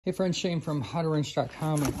Hey friends, Shane from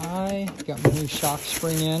HowToWrench.com, and I got my new shock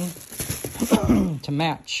spring in to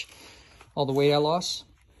match all the weight I lost.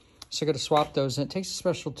 So I got to swap those, and it takes a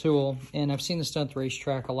special tool, and I've seen this done at the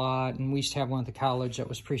racetrack a lot, and we used to have one at the college that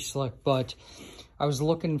was pretty slick, but I was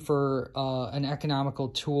looking for an economical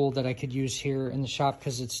tool that I could use here in the shop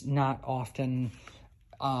because it's not often,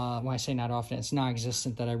 when I say not often, it's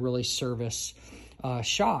non-existent that I really service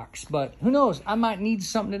shocks. But who knows, I might need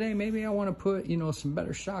something today. Maybe I want to put, some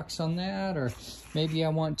better shocks on that, or maybe I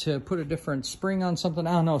want to put a different spring on something.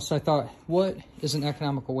 I don't know. So I thought, what is an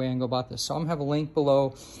economical way I can go about this? So I'm gonna have a link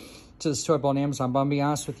below to this toy ball on Amazon, but I'm gonna be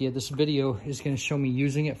honest with you, this video is going to show me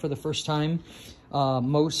using it for the first time.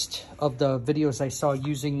 Most of the videos I saw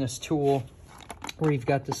using this tool, where you've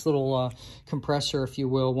got this little compressor, if you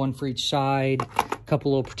will, one for each side, a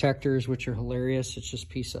couple little protectors, which are hilarious. It's just a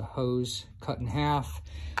piece of hose cut in half.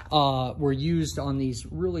 Were used on these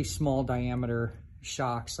really small diameter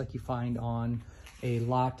shocks like you find on a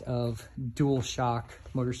lot of dual shock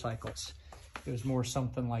motorcycles. It was more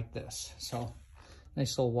something like this. So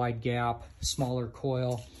nice little wide gap, smaller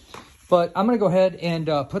coil. But I'm going to go ahead and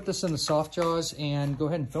put this in the soft jaws and go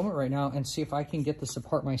ahead and film it right now and see if I can get this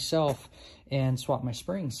apart myself and swap my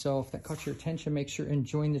springs. So if that caught your attention, make sure and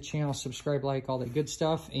join the channel, subscribe, like, all that good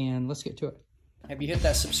stuff, and let's get to it. Have you hit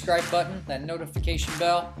that subscribe button, that notification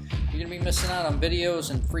bell? You're going to be missing out on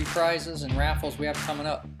videos and free prizes and raffles we have coming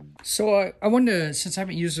up. So I wanted to, since I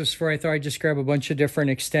haven't used this before, I thought I'd just grab a bunch of different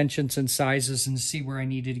extensions and sizes and see where I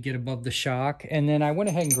needed to get above the shock. And then I went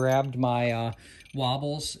ahead and grabbed my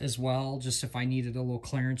wobbles as well, just if I needed a little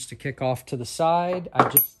clearance to kick off to the side. I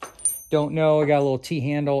just don't know. I got a little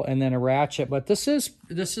T-handle and then a ratchet, but this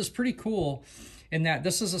is pretty cool in that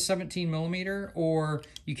this is a 17 millimeter, or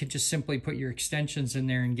you could just simply put your extensions in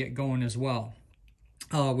there and get going as well,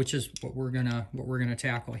 which is what we're gonna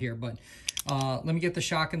tackle here. But let me get the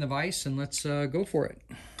shock in the vise and let's go for it.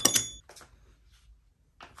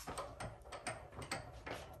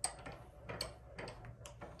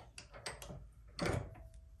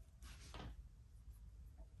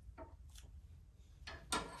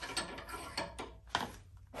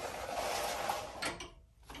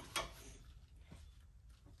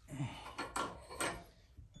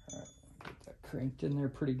 Cranked in there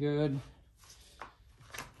pretty good.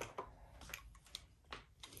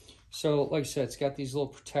 So like I said, it's got these little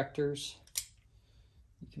protectors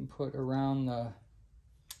you can put around the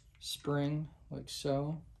spring like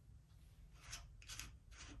so.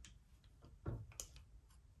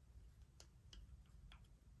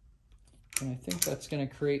 And I think that's going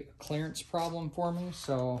to create a clearance problem for me,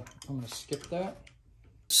 so I'm going to skip that.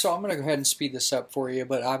 So I'm going to go ahead and speed this up for you,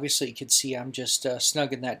 but obviously you can see I'm just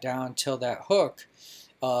snugging that down until that hook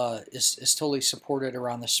is totally supported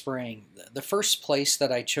around the spring. The first place that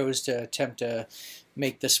I chose to attempt to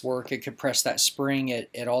make this work and compress that spring, it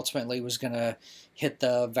ultimately was going to hit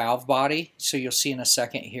the valve body. So you'll see in a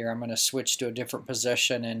second here, I'm going to switch to a different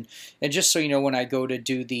position. And just so you know, when I go to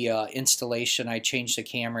do the installation, I change the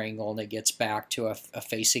camera angle and it gets back to a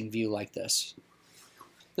facing view like this.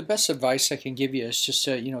 The best advice I can give you is just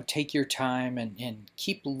to, take your time and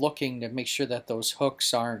keep looking to make sure that those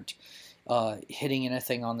hooks aren't hitting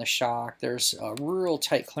anything on the shock. There's a real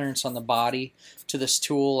tight clearance on the body to this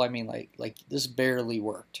tool. I mean, like this barely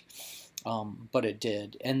worked, but it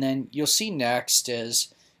did. And then you'll see next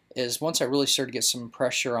is once I really started to get some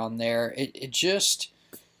pressure on there, it just,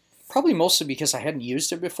 probably mostly because I hadn't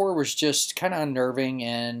used it before, was just kind of unnerving.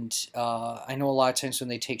 And I know a lot of times when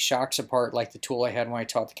they take shocks apart, like the tool I had when I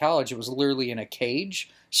taught the college, it was literally in a cage.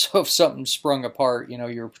 So if something sprung apart, you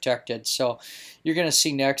were protected. So you're going to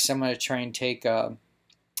see next, I'm going to try and take a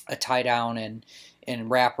tie down and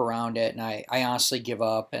wrap around it. And I honestly give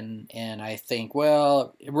up and I think,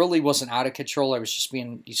 well, it really wasn't out of control. I was just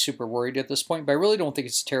being super worried at this point, but I really don't think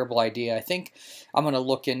it's a terrible idea. I think I'm going to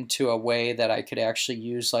look into a way that I could actually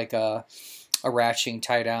use like a ratcheting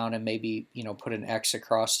tie down and maybe, put an X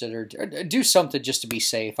across it or do something just to be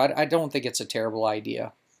safe. I don't think it's a terrible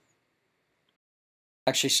idea. I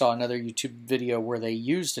actually saw another YouTube video where they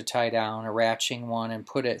used a tie down, a ratcheting one, and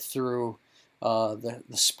put it through the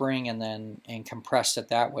spring and compressed it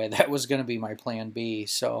that way. That was going to be my plan B.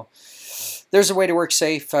 So there's a way to work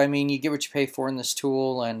safe. I mean, you get what you pay for in this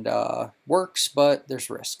tool, and works, but there's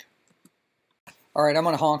risk. All right, I'm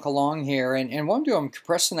going to honk along here, and what I'm doing, I'm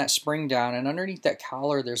compressing that spring down, and underneath that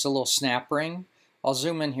collar there's a little snap ring. I'll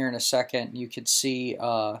zoom in here in a second. You could see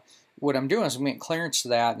what I'm doing is I'm getting clearance to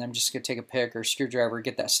that, and I'm just going to take a pick or screwdriver,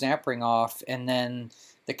 get that snap ring off, and then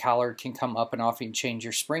the collar can come up and off and change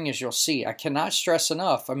your spring, as you'll see. I cannot stress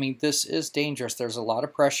enough, I mean, this is dangerous. There's a lot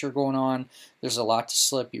of pressure going on. There's a lot to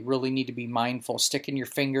slip. You really need to be mindful. Sticking your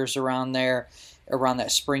fingers around there, around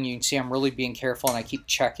that spring, you can see I'm really being careful, and I keep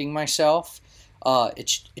checking myself.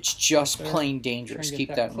 It's just plain dangerous.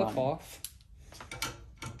 Keep that in mind. Off.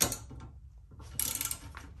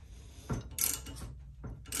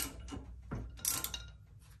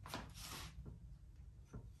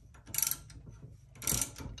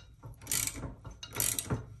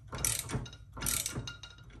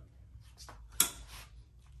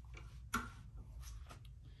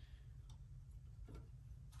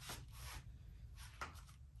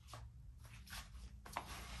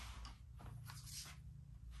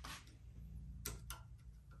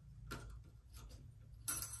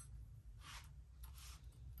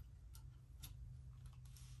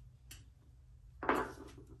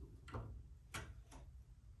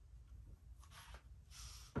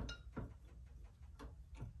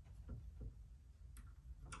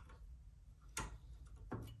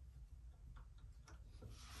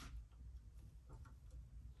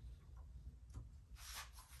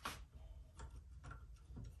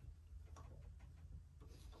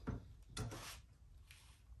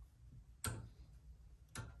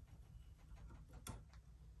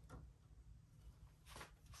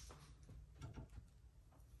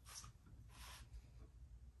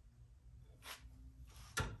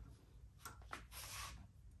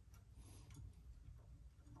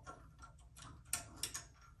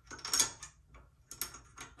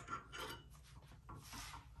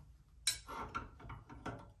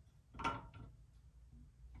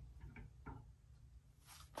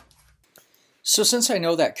 So since I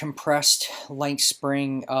know that compressed length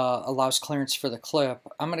spring allows clearance for the clip,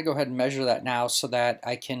 I'm going to go ahead and measure that now so that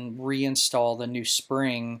I can reinstall the new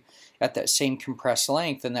spring at that same compressed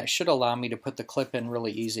length, and that should allow me to put the clip in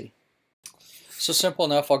really easy. So simple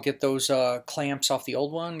enough, I'll get those clamps off the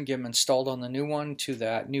old one, get them installed on the new one to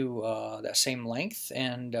that new that same length,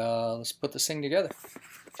 and let's put this thing together.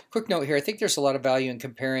 Quick note here, I think there's a lot of value in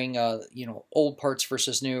comparing you know, old parts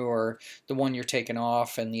versus new, or the one you're taking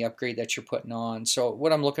off and the upgrade that you're putting on. So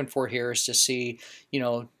what I'm looking for here is to see, you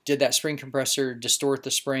know, did that spring compressor distort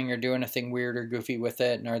the spring or do anything weird or goofy with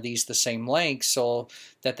it, and are these the same length, so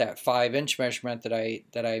that 5-inch measurement that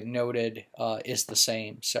I noted is the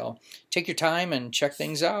same. So take your time and check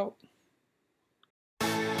things out.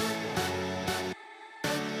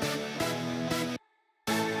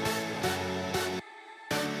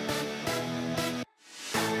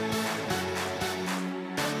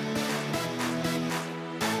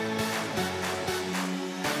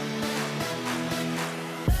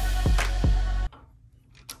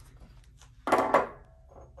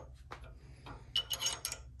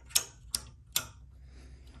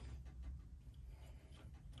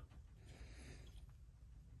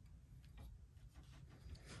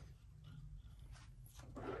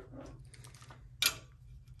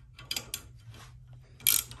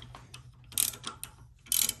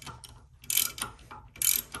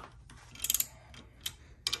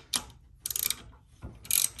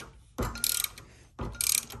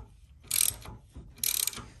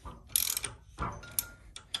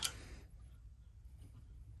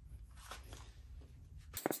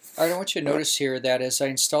 Alright, I want you to notice here that as I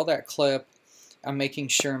install that clip, I'm making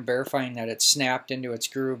sure and verifying that it's snapped into its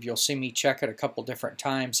groove. You'll see me check it a couple different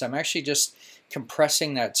times. I'm actually just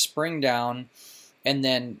compressing that spring down and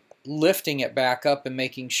then lifting it back up and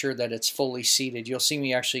making sure that it's fully seated. You'll see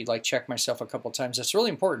me actually like check myself a couple times. That's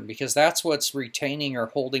really important because that's what's retaining or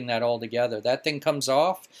holding that all together. That thing comes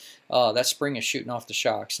off, that spring is shooting off the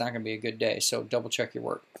shock. It's not going to be a good day, so double check your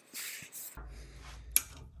work.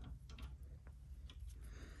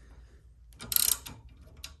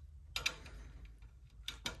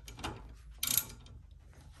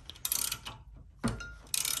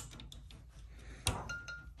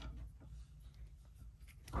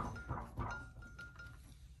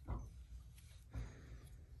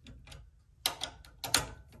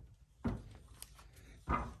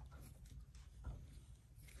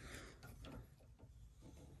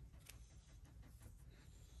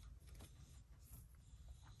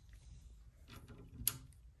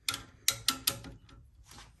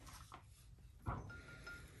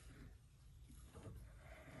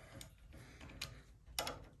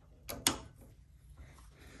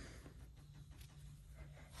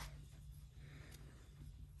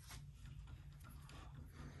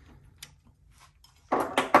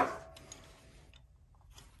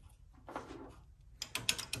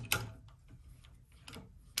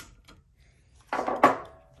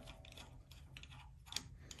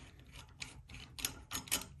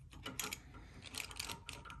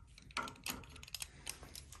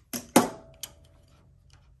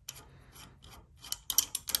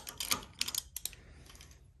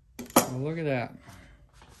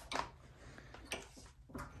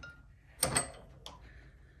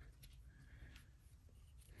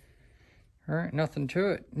 All right, nothing to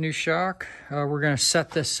it. New shock. We're going to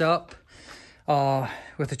set this up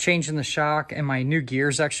with a change in the shock, and my new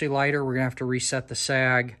gear's actually lighter. We're going to have to reset the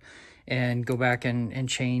sag and go back and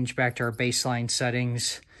change back to our baseline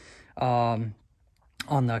settings on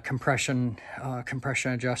the compression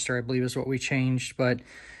adjuster, I believe is what we changed. But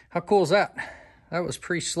how cool is that? That was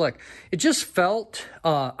pretty slick. It just felt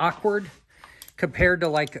awkward compared to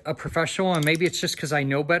like a professional, and maybe it's just because I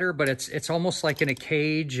know better, but it's almost like in a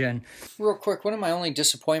cage. And real quick, one of my only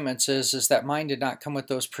disappointments is that mine did not come with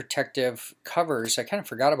those protective covers. I kind of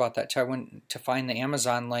forgot about that till I went to find the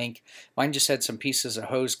Amazon link. Mine just had some pieces of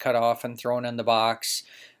hose cut off and thrown in the box.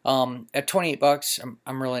 At 28 bucks,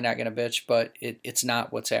 I'm really not gonna bitch, but it's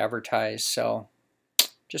not what's advertised, so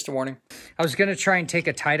just a warning. I was gonna try and take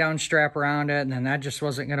a tie down strap around it, and then that just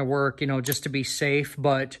wasn't gonna work, you know, just to be safe.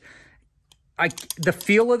 But the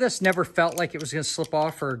feel of this never felt like it was going to slip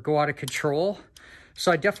off or go out of control.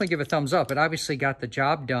 So I definitely give a thumbs up. It obviously got the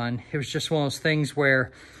job done. It was just one of those things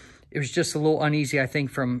where it was just a little uneasy, I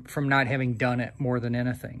think, from not having done it more than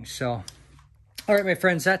anything. So, all right, my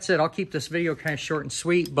friends, that's it. I'll keep this video kind of short and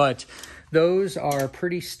sweet, but those are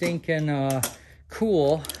pretty stinking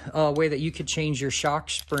cool way that you could change your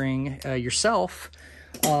shock spring yourself.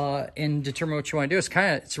 And determine what you want to do.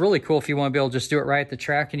 It's really cool if you want to be able to just do it right at the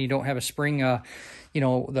track and you don't have a spring, you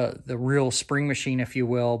know, the real spring machine, if you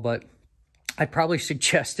will. But I'd probably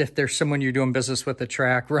suggest if there's someone you're doing business with the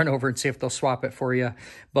track, run over and see if they'll swap it for you.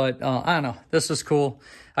 But I don't know, this is cool.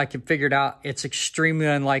 I can figure it out. It's extremely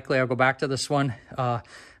unlikely I'll go back to this one. I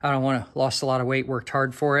don't want to lost a lot of weight, worked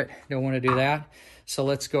hard for it. Don't want to do that. So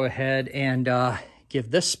let's go ahead and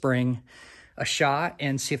give this spring a shot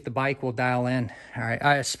and see if the bike will dial in. All right,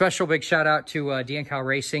 a special big shout out to DNCal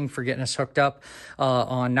Racing for getting us hooked up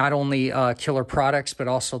on not only killer products, but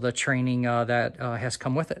also the training that has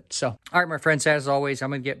come with it. So, all right, my friends, as always,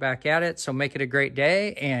 I'm going to get back at it. So make it a great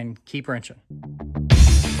day and keep wrenching.